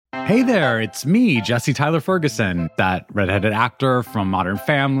Hey there, it's me, Jesse Tyler Ferguson, that redheaded actor from Modern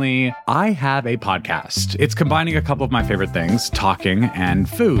Family. I have a podcast. It's combining a couple of my favorite things, talking and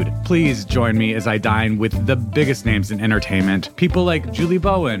food. Please join me as I dine with the biggest names in entertainment. People like Julie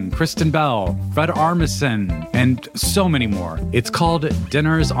Bowen, Kristen Bell, Fred Armisen, and so many more. It's called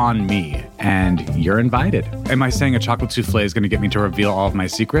Dinners on Me, and you're invited. Am I saying a chocolate souffle is going to get me to reveal all of my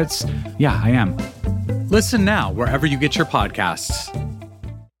secrets? Yeah, I am. Listen now, wherever you get your podcasts.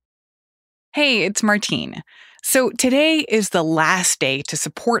 Hey, it's Martine. So today is the last day to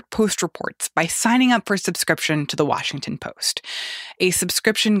support Post Reports by signing up for a subscription to The Washington Post. A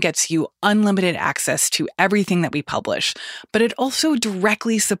subscription gets you unlimited access to everything that we publish, but it also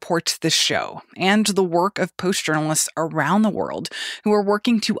directly supports the show and the work of Post journalists around the world who are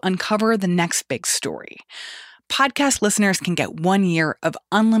working to uncover the next big story. Podcast listeners can get 1 year of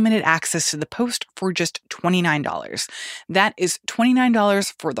unlimited access to the Post for just $29. That is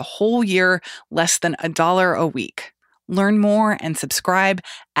 $29 for the whole year, less than $1 a week. Learn more and subscribe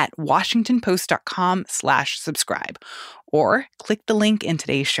at washingtonpost.com/subscribe or click the link in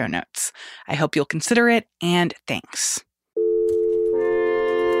today's show notes. I hope you'll consider it, and thanks.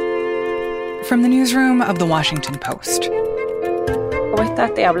 From the newsroom of The Washington Post. ¿Cómo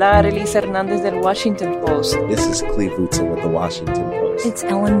estás? Te habla Arelisa Hernández del Washington Post. This is Cleve Wootson with The Washington Post. It's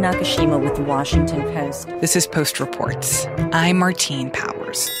Ellen Nakashima with The Washington Post. This is Post Reports. I'm Martine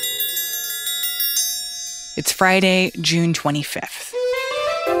Powers. It's Friday, June 25th.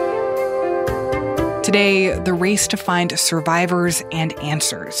 Today, the race to find survivors and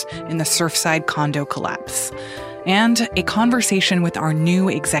answers in the Surfside condo collapse, and a conversation with our new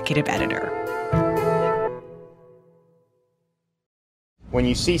executive editor. When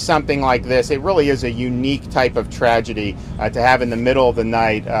you see something like this, it really is a unique type of tragedy to have in the middle of the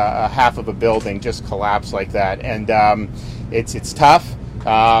night half of a building just collapse like that. And it's tough.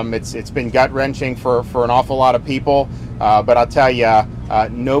 It's been gut-wrenching for an awful lot of people. But I'll tell you,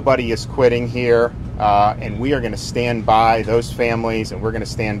 nobody is quitting here. And we are going to stand by those families, and we're going to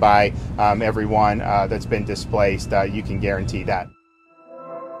stand by everyone that's been displaced. You can guarantee that.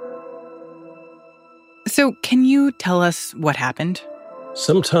 So can you tell us what happened?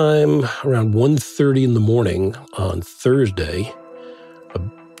 Sometime around 1:30 in the morning on Thursday, a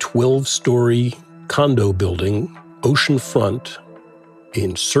 12-story condo building, oceanfront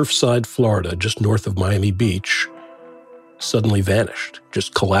in Surfside, Florida, just north of Miami Beach, suddenly vanished,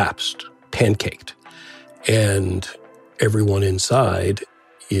 just collapsed, pancaked. And everyone inside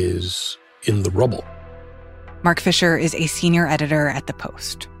is in the rubble. Mark Fisher is a senior editor at The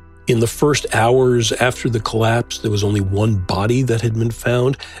Post. In the first hours after the collapse, there was only one body that had been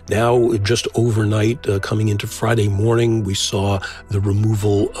found. Now, just overnight, coming into Friday morning, we saw the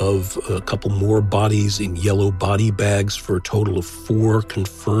removal of a couple more bodies in yellow body bags for a total of 4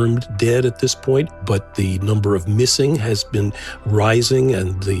 confirmed dead at this point. But the number of missing has been rising,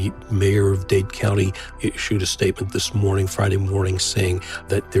 and the mayor of Dade County issued a statement this morning, Friday morning, saying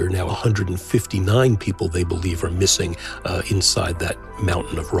that there are now 159 people they believe are missing inside that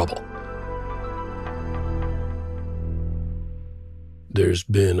mountain of rubble. There's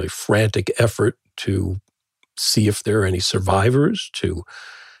been a frantic effort to see if there are any survivors, to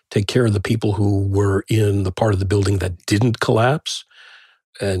take care of the people who were in the part of the building that didn't collapse,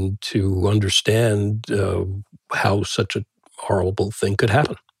 and to understand how such a horrible thing could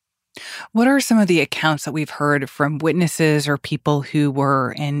happen. What are some of the accounts that we've heard from witnesses or people who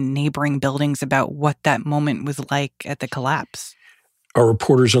were in neighboring buildings about what that moment was like at the collapse? Our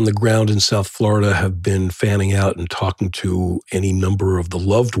reporters on the ground in South Florida have been fanning out and talking to any number of the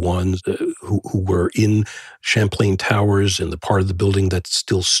loved ones who were in Champlain Towers, in the part of the building that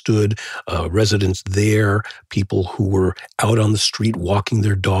still stood, residents there, people who were out on the street walking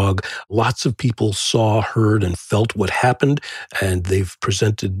their dog. Lots of people saw, heard, and felt what happened, and they've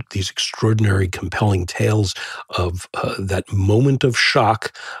presented these extraordinary, compelling tales of that moment of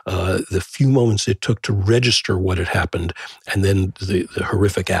shock, the few moments it took to register what had happened, and then the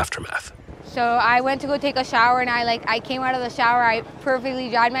horrific aftermath. So I went to go take a shower, and I came out of the shower, I perfectly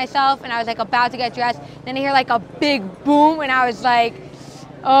dried myself, and I was about to get dressed. Then I hear a big boom, and I was like,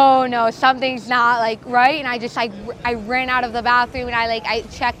 oh no, something's not right. And I just I ran out of the bathroom, and I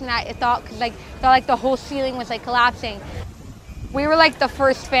checked, and I thought, because the whole ceiling was collapsing. We were the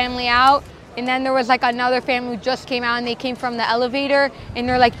first family out. And then there was another family who just came out, and they came from the elevator, and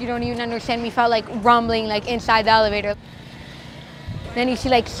they're you don't even understand. We felt rumbling inside the elevator. Then you see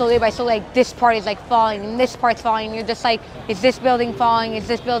slowly by slowly this part is falling and this part's falling, and you're just is this building falling? Is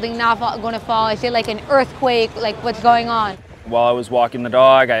this building not going to fall? Is it an earthquake? What's going on? While I was walking the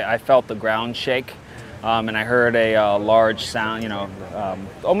dog, I felt the ground shake. and I heard a large sound,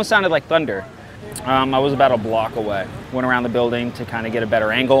 almost sounded like thunder. I was about a block away. Went around the building to kind of get a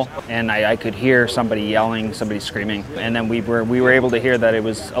better angle, and I could hear somebody yelling, somebody screaming. And then we were able to hear that it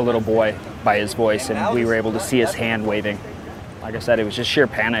was a little boy by his voice, and we were able to see his hand waving. Like I said, it was just sheer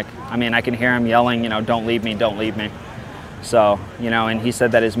panic. I mean, I can hear him yelling, don't leave me, don't leave me. So, and he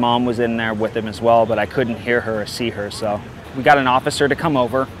said that his mom was in there with him as well, but I couldn't hear her or see her. So we got an officer to come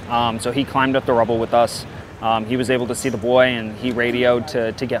over. So he climbed up the rubble with us. He was able to see the boy, and he radioed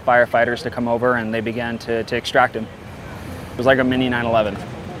to get firefighters to come over, and they began to extract him. It was like a mini 9/11.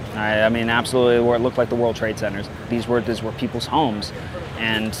 I mean, absolutely, it looked like the World Trade Centers. These were people's homes,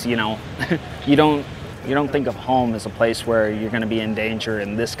 and you don't think of home as a place where you're going to be in danger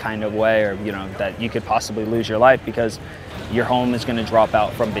in this kind of way, or that you could possibly lose your life, because your home is going to drop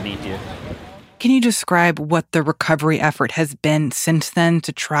out from beneath you. Can you describe what the recovery effort has been since then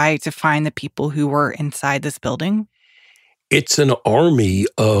to try to find the people who were inside this building? It's an army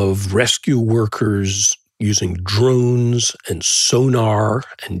of rescue workers using drones and sonar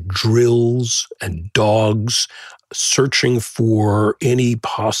and drills and dogs, searching for any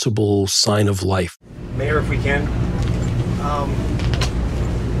possible sign of life. Mayor, if we can,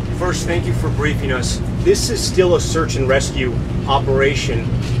 first, thank you for briefing us. This is still a search and rescue operation.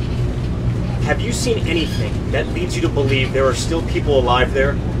 Have you seen anything that leads you to believe there are still people alive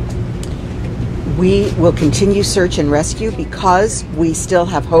there? We will continue search and rescue because we still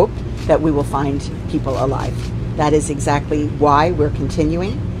have hope that we will find people alive. That is exactly why we're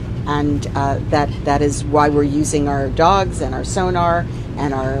continuing, and that is why we're using our dogs and our sonar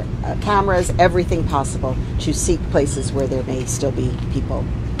and our cameras, everything possible, to seek places where there may still be people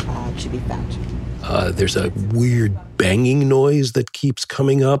to be found. There's a weird banging noise that keeps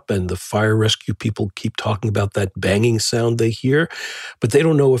coming up, and the fire rescue people keep talking about that banging sound they hear, but they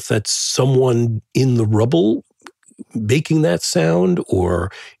don't know if that's someone in the rubble making that sound,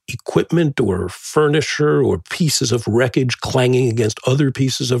 or equipment or furniture or pieces of wreckage clanging against other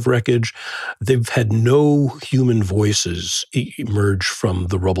pieces of wreckage. They've had no human voices emerge from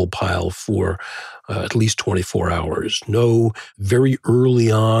the rubble pile for at least 24 hours. No, very early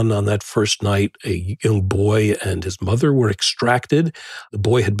on that first night, a young boy and his mother were extracted. The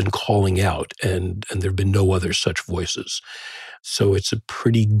boy had been calling out, and there have been no other such voices. So it's a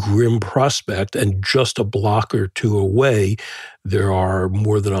pretty grim prospect, and just a block or two away, there are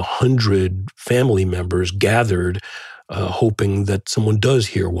more than 100 family members gathered, hoping that someone does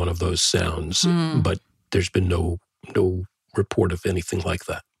hear one of those sounds. But there's been no report of anything like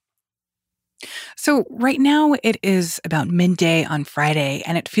that. So right now it is about midday on Friday,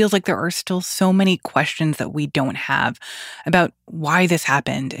 and it feels like there are still so many questions that we don't have about why this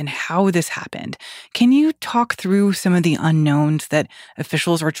happened and how this happened. Can you talk through some of the unknowns that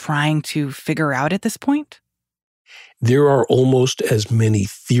officials are trying to figure out at this point? There are almost as many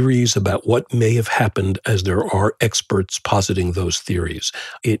theories about what may have happened as there are experts positing those theories.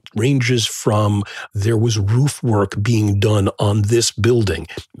 It ranges from there was roof work being done on this building.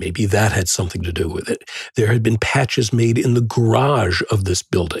 Maybe that had something to do with it. There had been patches made in the garage of this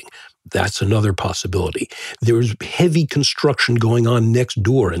building. That's another possibility. There's heavy construction going on next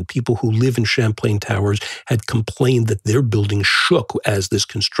door, and people who live in Champlain Towers had complained that their building shook as this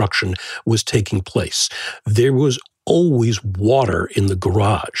construction was taking place. There was always water in the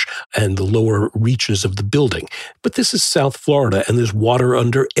garage and the lower reaches of the building. But this is South Florida, and there's water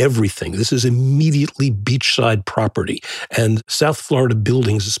under everything. This is immediately beachside property. And South Florida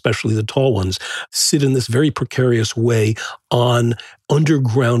buildings, especially the tall ones, sit in this very precarious way on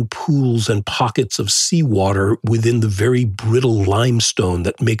underground pools and pockets of seawater within the very brittle limestone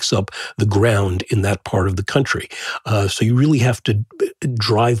that makes up the ground in that part of the country. So you really have to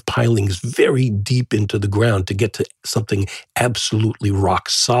drive pilings very deep into the ground to get to something absolutely rock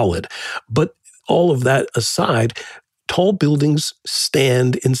solid. But all of that aside, tall buildings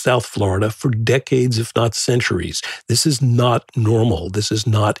stand in South Florida for decades, if not centuries. This is not normal. This is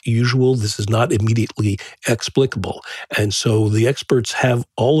not usual. This is not immediately explicable. And so the experts have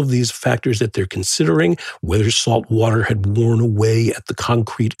all of these factors that they're considering, whether salt water had worn away at the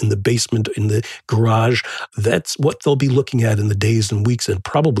concrete in the basement, in the garage. That's what they'll be looking at in the days and weeks and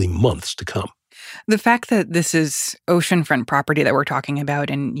probably months to come. The fact that this is oceanfront property that we're talking about,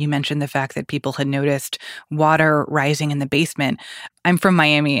 and you mentioned the fact that people had noticed water rising in the basement. I'm from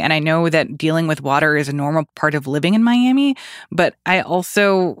Miami, and I know that dealing with water is a normal part of living in Miami, but I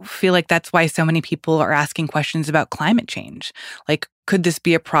also feel like that's why so many people are asking questions about climate change. Like, could this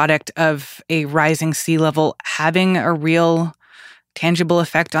be a product of a rising sea level having a real tangible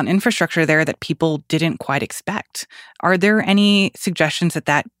effect on infrastructure there that people didn't quite expect? Are there any suggestions that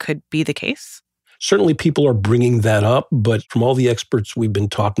that could be the case? Certainly people are bringing that up, but from all the experts we've been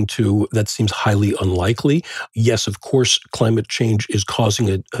talking to, that seems highly unlikely. Yes, of course, climate change is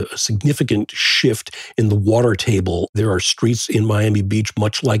causing a significant shift in the water table. There are streets in Miami Beach,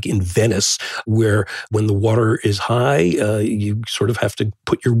 much like in Venice, where when the water is high, you sort of have to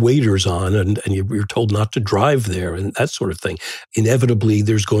put your waders on and you're told not to drive there and that sort of thing. Inevitably,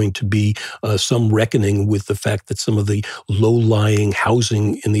 there's going to be some reckoning with the fact that some of the low-lying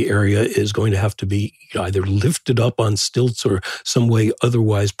housing in the area is going to have to be either lifted up on stilts or some way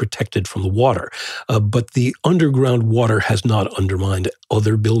otherwise protected from the water. But the underground water has not undermined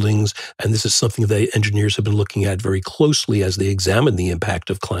other buildings, and this is something that engineers have been looking at very closely as they examine the impact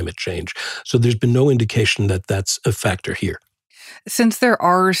of climate change. So there's been no indication that that's a factor here. Since there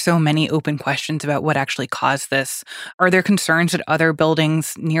are so many open questions about what actually caused this, are there concerns that other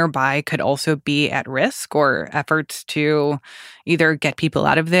buildings nearby could also be at risk, or efforts to either get people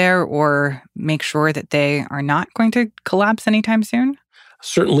out of there or make sure that they are not going to collapse anytime soon?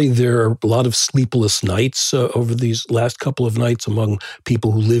 Certainly, there are a lot of sleepless nights over these last couple of nights among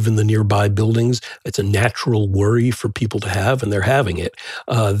people who live in the nearby buildings. It's a natural worry for people to have, and they're having it.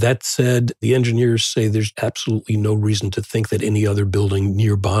 That said, the engineers say there's absolutely no reason to think that any other building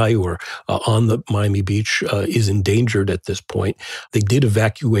nearby or on the Miami Beach is endangered at this point. They did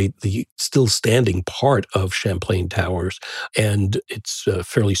evacuate the still standing part of Champlain Towers, and it's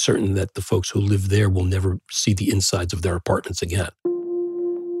fairly certain that the folks who live there will never see the insides of their apartments again.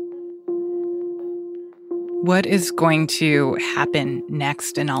 What is going to happen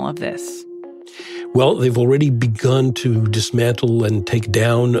next in all of this? Well, they've already begun to dismantle and take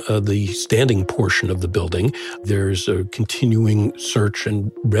down the standing portion of the building. There's a continuing search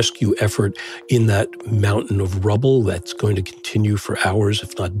and rescue effort in that mountain of rubble that's going to continue for hours,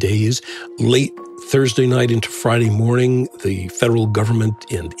 if not days. Late Thursday night into Friday morning, the federal government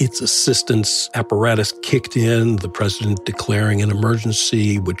and its assistance apparatus kicked in, the president declaring an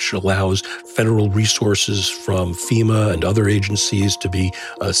emergency, which allows federal resources from FEMA and other agencies to be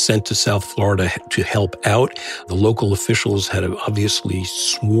sent to South Florida to help out. The local officials had obviously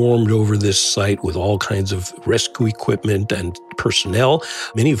swarmed over this site with all kinds of rescue equipment and personnel,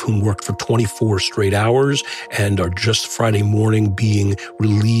 many of whom worked for 24 straight hours and are just Friday morning being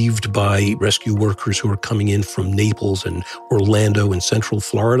relieved by rescue workers who are coming in from Naples and Orlando in Central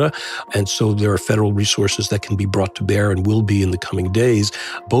Florida. And so there are federal resources that can be brought to bear and will be in the coming days,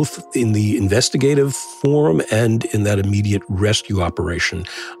 both in the investigative form and in that immediate rescue operation.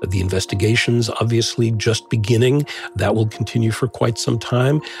 The investigations obviously just beginning. That will continue for quite some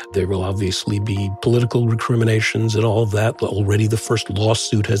time. There will obviously be political recriminations and all of that. Already the first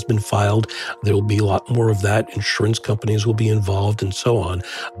lawsuit has been filed. There will be a lot more of that. Insurance companies will be involved and so on.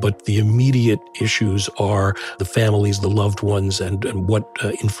 But the immediate issues are the families, the loved ones, and what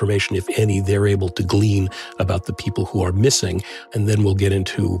information, if any, they're able to glean about the people who are missing. And then we'll get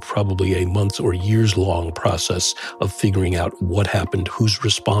into probably a months or years-long process of figuring out what happened, who's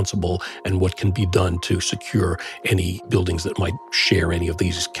responsible, and what can be done to secure any buildings that might share any of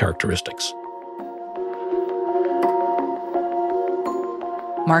these characteristics.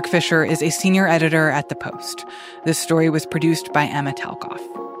 Mark Fisher is a senior editor at The Post. This story was produced by Emma Talkoff.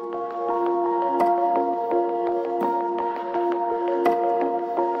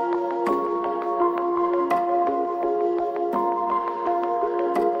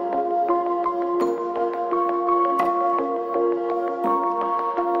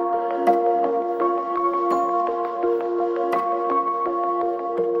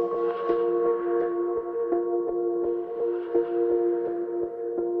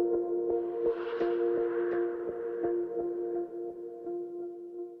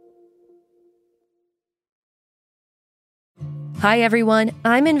 Hi, everyone.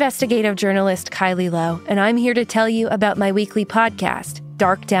 I'm investigative journalist Kylie Lowe, and I'm here to tell you about my weekly podcast,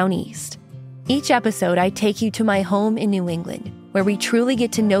 Dark Down East. Each episode, I take you to my home in New England, where we truly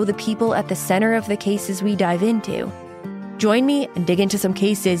get to know the people at the center of the cases we dive into. Join me and dig into some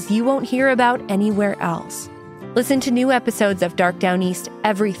cases you won't hear about anywhere else. Listen to new episodes of Dark Down East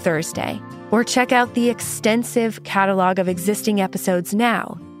every Thursday, or check out the extensive catalog of existing episodes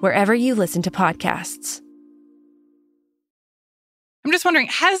now, wherever you listen to podcasts. I'm just wondering,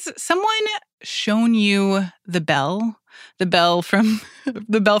 has someone shown you the bell? The bell from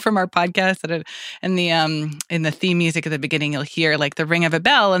our podcast, and in the theme music at the beginning, you'll hear like the ring of a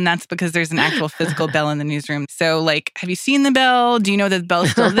bell, and that's because there's an actual physical bell in the newsroom. So, like, have you seen the bell? Do you know that the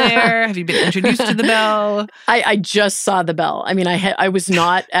bell's still there? Have you been introduced to the bell? I just saw the bell. I mean, I was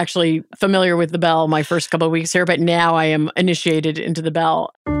not actually familiar with the bell my first couple of weeks here, but now I am initiated into the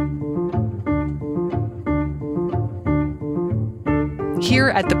bell. Here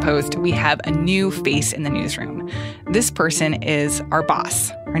at The Post, we have a new face in the newsroom. This person is our boss.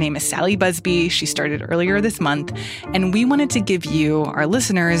 Her name is Sally Busby. She started earlier this month, and we wanted to give you, our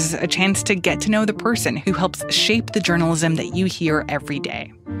listeners, a chance to get to know the person who helps shape the journalism that you hear every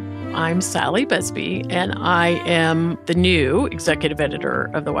day. I'm Sally Busby, and I am the new executive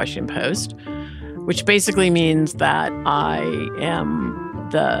editor of The Washington Post, which basically means that I am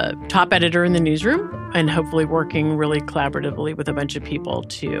the top editor in the newsroom and hopefully working really collaboratively with a bunch of people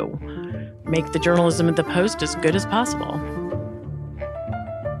to make the journalism at the Post as good as possible.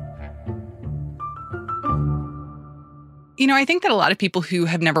 You know, I think that a lot of people who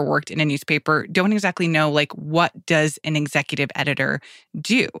have never worked in a newspaper don't exactly know, like, what does an executive editor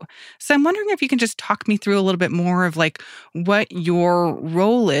do? So I'm wondering if you can just talk me through a little bit more of, like, what your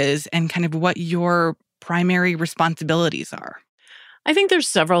role is and kind of what your primary responsibilities are. I think there's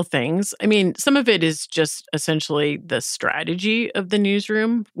several things. I mean, some of it is just essentially the strategy of the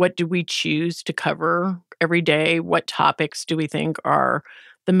newsroom. What do we choose to cover every day? What topics do we think are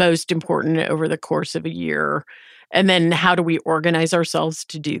the most important over the course of a year? And then how do we organize ourselves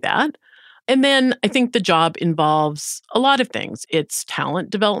to do that? And then I think the job involves a lot of things. It's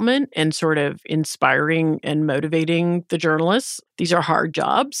talent development and sort of inspiring and motivating the journalists. These are hard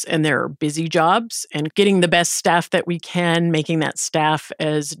jobs and they're busy jobs, and getting the best staff that we can, making that staff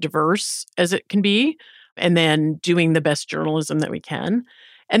as diverse as it can be, and then doing the best journalism that we can.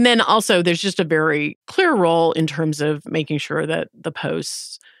 And then also there's just a very clear role in terms of making sure that the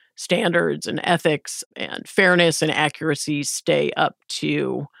Post's standards and ethics and fairness and accuracy stay up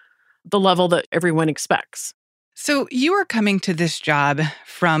to the level that everyone expects. So you are coming to this job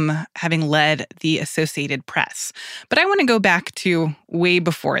from having led the Associated Press. But I want to go back to way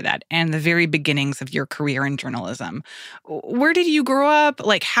before that and the very beginnings of your career in journalism. Where did you grow up?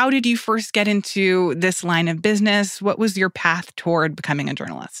 Like, how did you first get into this line of business? What was your path toward becoming a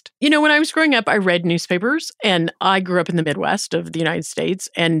journalist? You know, when I was growing up, I read newspapers, and I grew up in the Midwest of the United States.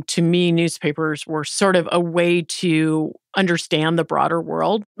 And to me, newspapers were sort of a way to understand the broader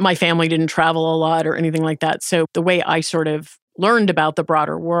world. My family didn't travel a lot or anything like that. So the way I sort of learned about the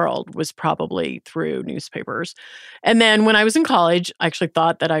broader world was probably through newspapers. And then when I was in college, I actually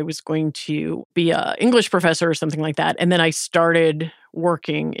thought that I was going to be an English professor or something like that. And then I started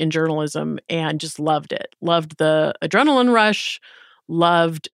working in journalism and just loved it. Loved the adrenaline rush,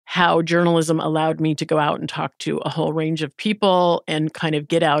 loved how journalism allowed me to go out and talk to a whole range of people and kind of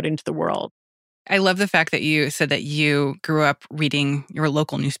get out into the world. I love the fact that you said that you grew up reading your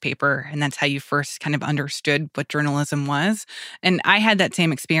local newspaper, and that's how you first kind of understood what journalism was. And I had that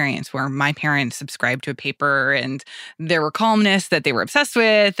same experience where my parents subscribed to a paper, and there were columnists that they were obsessed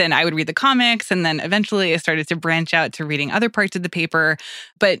with, and I would read the comics, and then eventually I started to branch out to reading other parts of the paper.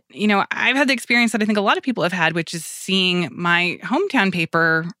 But, you know, I've had the experience that I think a lot of people have had, which is seeing my hometown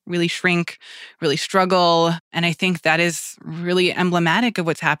paper really shrink, really struggle. And I think that is really emblematic of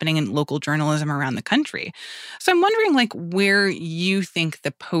what's happening in local journalism around the country. So I'm wondering, like, where you think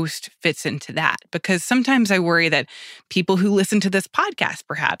the Post fits into that, because sometimes I worry that people who listen to this podcast,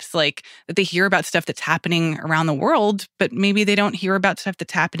 perhaps, like, that they hear about stuff that's happening around the world, but maybe they don't hear about stuff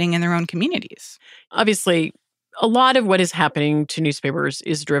that's happening in their own communities. Obviously, a lot of what is happening to newspapers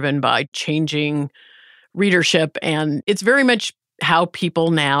is driven by changing readership, and it's very much how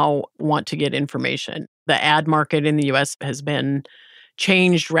people now want to get information. The ad market in the U.S. has been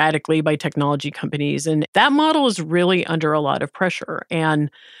changed radically by technology companies. And that model is really under a lot of pressure. And,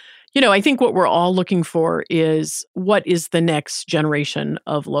 you know, I think what we're all looking for is what is the next generation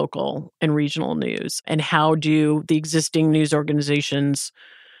of local and regional news? And how do the existing news organizations,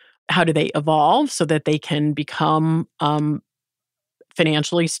 how do they evolve so that they can become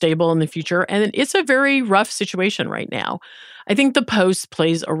financially stable in the future? And it's a very rough situation right now. I think the Post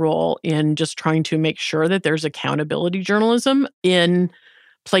plays a role in just trying to make sure that there's accountability journalism in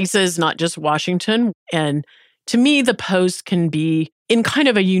places, not just Washington. And to me, the Post can be in kind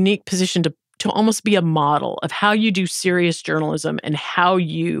of a unique position to almost be a model of how you do serious journalism and how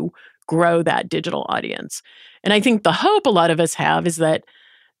you grow that digital audience. And I think the hope a lot of us have is that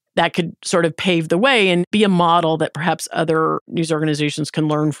that could sort of pave the way and be a model that perhaps other news organizations can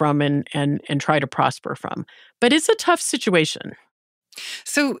learn from and try to prosper from. But it's a tough situation.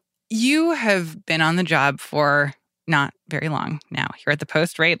 So you have been on the job for not very long now here at the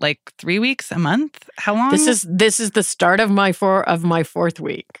Post, right? Like 3 weeks, a month? How long? This is the start of my fourth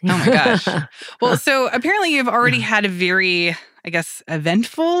week. Oh my gosh. Well, so apparently you've already had a very, I guess,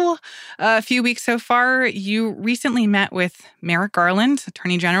 eventful few weeks so far. You recently met with Merrick Garland,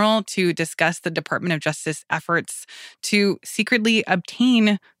 Attorney General, to discuss the Department of Justice efforts to secretly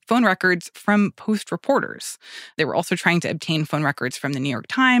obtain phone records from Post reporters. They were also trying to obtain phone records from the New York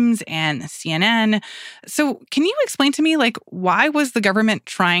Times and CNN. So can you explain to me, why was the government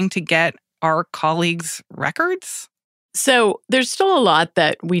trying to get our colleagues' records? So there's still a lot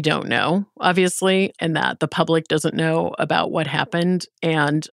that we don't know, obviously, and that the public doesn't know about what happened.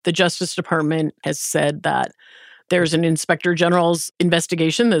 And the Justice Department has said that there's an inspector general's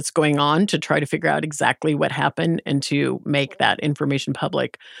investigation that's going on to try to figure out exactly what happened and to make that information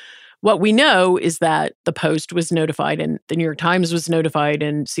public. What we know is that the Post was notified and the New York Times was notified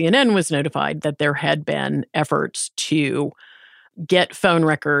and CNN was notified that there had been efforts to get phone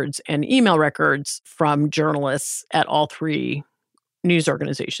records and email records from journalists at all three news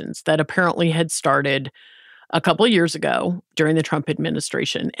organizations that apparently had started a couple of years ago during the Trump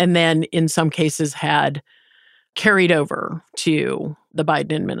administration, and then in some cases had carried over to the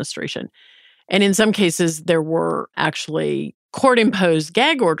Biden administration. And in some cases, there were actually court-imposed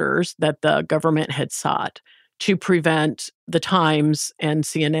gag orders that the government had sought to prevent the Times and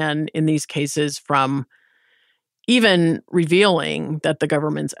CNN in these cases from even revealing that the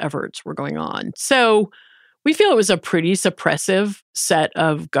government's efforts were going on. So we feel it was a pretty suppressive set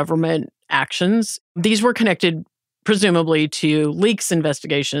of government actions. These were connected presumably to leaks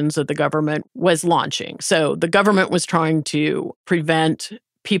investigations that the government was launching. So the government was trying to prevent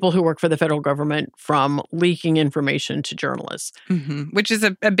people who work for the federal government from leaking information to journalists. Mm-hmm. Which is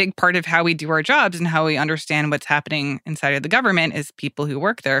a big part of how we do our jobs and how we understand what's happening inside of the government is people who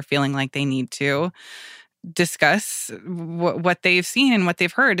work there feeling like they need to discuss what they've seen and what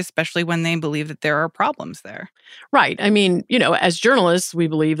they've heard, especially when they believe that there are problems there. Right. I mean, as journalists, we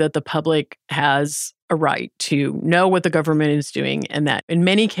believe that the public has a right to know what the government is doing and that in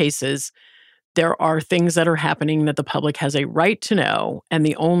many cases, there are things that are happening that the public has a right to know. And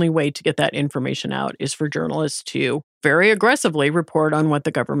the only way to get that information out is for journalists to very aggressively report on what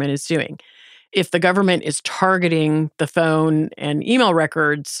the government is doing. If the government is targeting the phone and email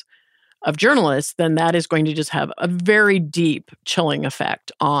records of journalists, then that is going to just have a very deep chilling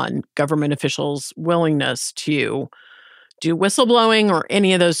effect on government officials' willingness to do whistleblowing or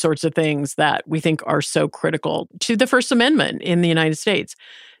any of those sorts of things that we think are so critical to the First Amendment in the United States.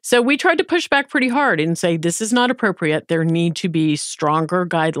 So we tried to push back pretty hard and say, this is not appropriate. There need to be stronger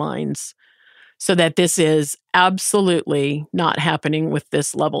guidelines so that this is absolutely not happening with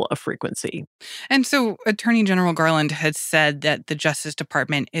this level of frequency. And so Attorney General Garland has said that the Justice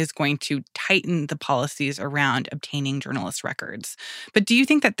Department is going to tighten the policies around obtaining journalist records. But do you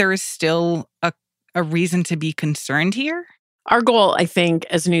think that there is still a reason to be concerned here? Our goal, I think,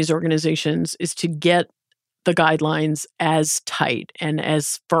 as news organizations is to get the guidelines as tight and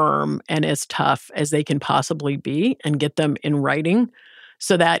as firm and as tough as they can possibly be and get them in writing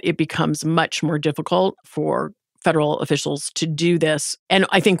so that it becomes much more difficult for federal officials to do this. And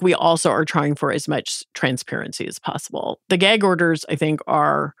I think we also are trying for as much transparency as possible. The gag orders, I think,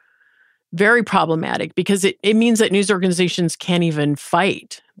 are very problematic because it means that news organizations can't even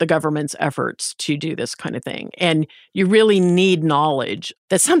fight the government's efforts to do this kind of thing. And you really need knowledge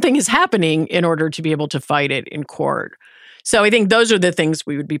that something is happening in order to be able to fight it in court. So I think those are the things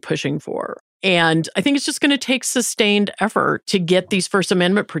we would be pushing for. And I think it's just going to take sustained effort to get these First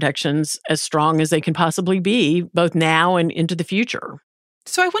Amendment protections as strong as they can possibly be, both now and into the future.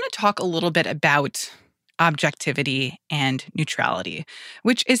 So I want to talk a little bit about objectivity and neutrality,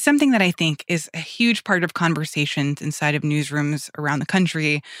 which is something that I think is a huge part of conversations inside of newsrooms around the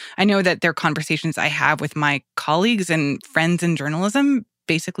country. I know that they're conversations I have with my colleagues and friends in journalism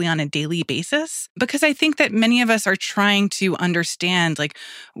basically on a daily basis, because I think that many of us are trying to understand,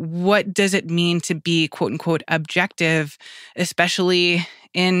 what does it mean to be quote unquote objective, especially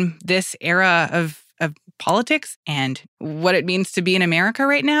in this era of politics and what it means to be in America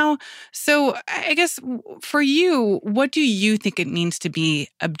right now. So I guess for you, what do you think it means to be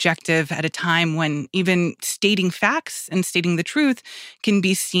objective at a time when even stating facts and stating the truth can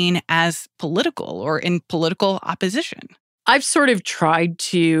be seen as political or in political opposition? I've sort of tried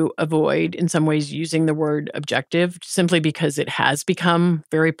to avoid, in some ways, using the word objective simply because it has become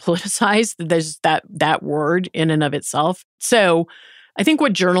very politicized. There's that word in and of itself. So I think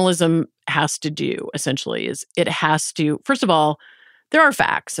what journalism has to do, essentially, is it has to, first of all, there are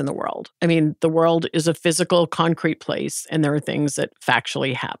facts in the world. I mean, the world is a physical, concrete place, and there are things that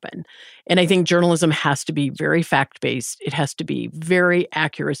factually happen. And I think journalism has to be very fact-based. It has to be very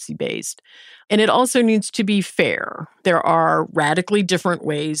accuracy-based. And it also needs to be fair. There are radically different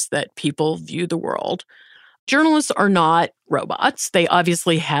ways that people view the world. Journalists are not robots. They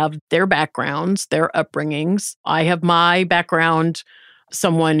obviously have their backgrounds, their upbringings. I have my background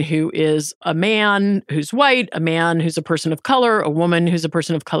someone who is a man who's white, a man who's a person of color, a woman who's a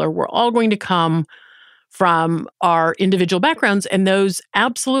person of color. We're all going to come from our individual backgrounds, and those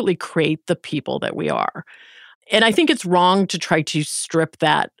absolutely create the people that we are. And I think it's wrong to try to strip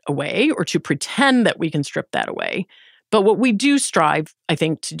that away or to pretend that we can strip that away. But what we do strive, I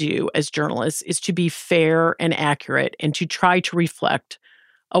think, to do as journalists is to be fair and accurate and to try to reflect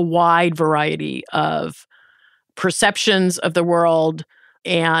a wide variety of perceptions of the world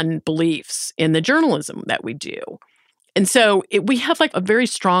and beliefs in the journalism that we do. And so we have like a very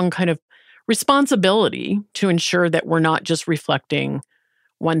strong kind of responsibility to ensure that we're not just reflecting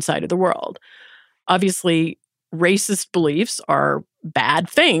one side of the world. Obviously, racist beliefs are bad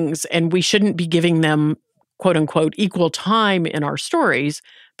things, and we shouldn't be giving them, quote unquote, equal time in our stories,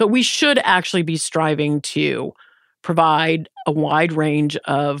 but we should actually be striving to provide a wide range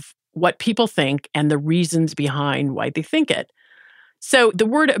of what people think and the reasons behind why they think it. So the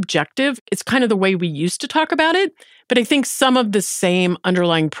word objective is kind of the way we used to talk about it, but I think some of the same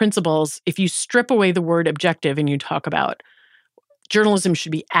underlying principles, if you strip away the word objective and you talk about journalism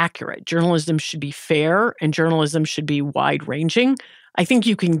should be accurate, journalism should be fair, and journalism should be wide-ranging, I think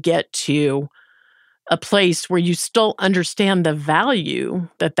you can get to a place where you still understand the value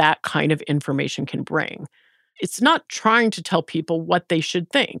that that kind of information can bring. It's not trying to tell people what they should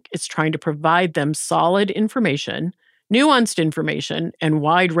think. It's trying to provide them solid information, nuanced information, and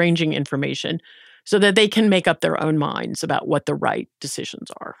wide-ranging information so that they can make up their own minds about what the right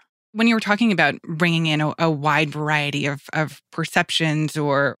decisions are. When you were talking about bringing in a wide variety of perceptions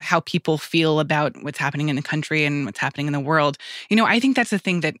or how people feel about what's happening in the country and what's happening in the world, I think that's the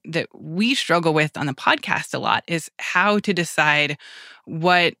thing that we struggle with on the podcast a lot is how to decide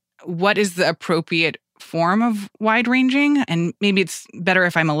what is the appropriate form of wide-ranging. And maybe it's better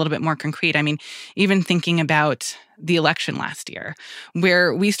if I'm a little bit more concrete. I mean, even thinking about the election last year,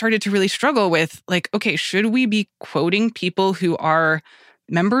 where we started to really struggle with, like, okay, should we be quoting people who are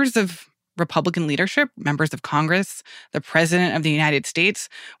members of Republican leadership, members of Congress, the President of the United States,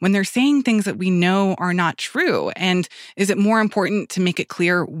 when they're saying things that we know are not true? And is it more important to make it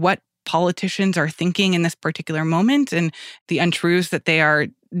clear what politicians are thinking in this particular moment and the untruths that they are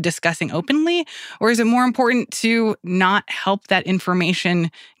discussing openly? Or is it more important to not help that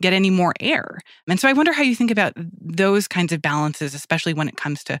information get any more air? And so I wonder how you think about those kinds of balances, especially when it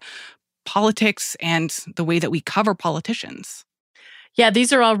comes to politics and the way that we cover politicians. Yeah,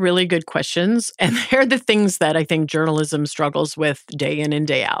 these are all really good questions. And they're the things that I think journalism struggles with day in and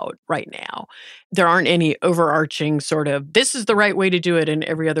day out right now. There aren't any overarching sort of, this is the right way to do it and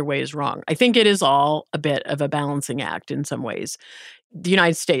every other way is wrong. I think it is all a bit of a balancing act in some ways. The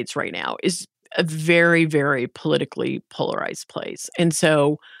United States right now is a very, very politically polarized place. And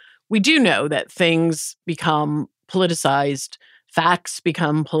so we do know that things become politicized, facts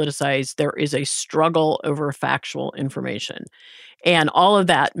become politicized. There is a struggle over factual information. And all of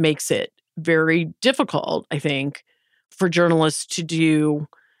that makes it very difficult, I think, for journalists to do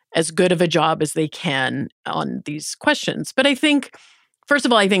as good of a job as they can on these questions. But I think, first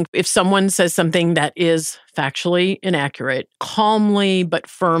of all, I think if someone says something that is factually inaccurate, calmly but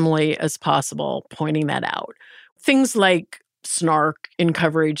firmly as possible, pointing that out. Things like snark in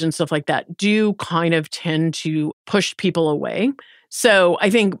coverage and stuff like that do kind of tend to push people away. So I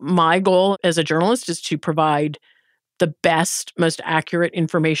think my goal as a journalist is to provide the best, most accurate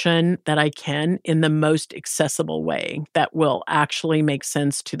information that I can in the most accessible way that will actually make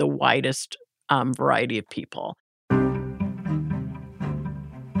sense to the widest variety of people.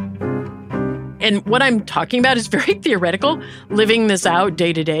 And what I'm talking about is very theoretical. Living this out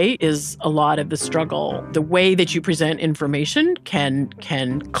day to day is a lot of the struggle. The way that you present information can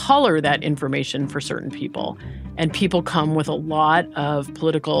color that information for certain people. And people come with a lot of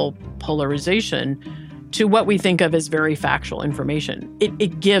political polarization to what we think of as very factual information.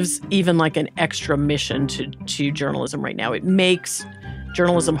 It gives even like an extra mission to journalism right now. It makes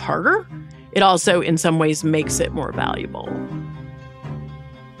journalism harder. It also, in some ways, makes it more valuable.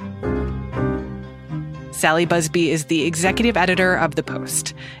 Sally Busby is the executive editor of The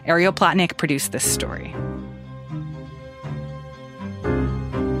Post. Ariel Plotnick produced this story.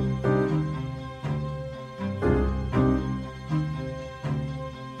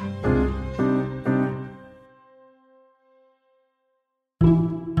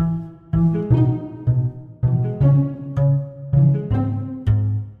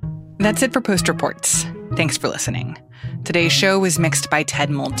 That's it for Post Reports. Thanks for listening. Today's show was mixed by Ted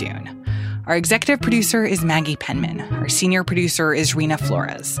Muldoon. Our executive producer is Maggie Penman. Our senior producer is Rena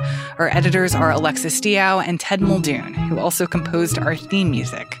Flores. Our editors are Alexis Diao and Ted Muldoon, who also composed our theme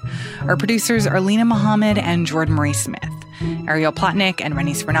music. Our producers are Lena Mohammed and Jordan Marie Smith. Ariel Plotnick and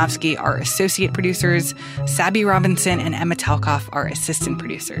Rennie Svirnovsky are associate producers. Sabby Robinson and Emma Talkoff are assistant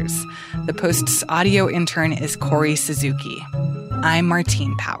producers. The Post's audio intern is Corey Suzuki. I'm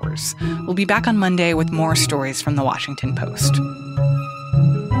Martine Powers. We'll be back on Monday with more stories from the Washington Post.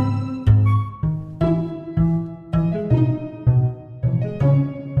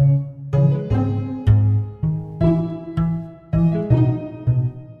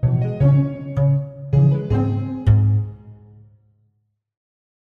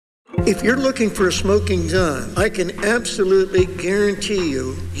 If you're looking for a smoking gun, I can absolutely guarantee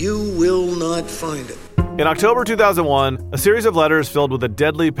you, you will not find it. In October 2001, a series of letters filled with a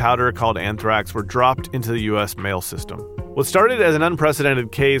deadly powder called anthrax were dropped into the U.S. mail system. What started as an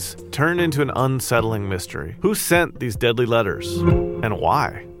unprecedented case turned into an unsettling mystery. Who sent these deadly letters? And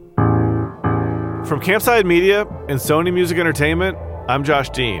why? From Campside Media and Sony Music Entertainment, I'm Josh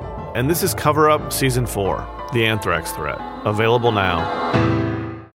Dean, and this is Cover Up Season 4, The Anthrax Threat, available now.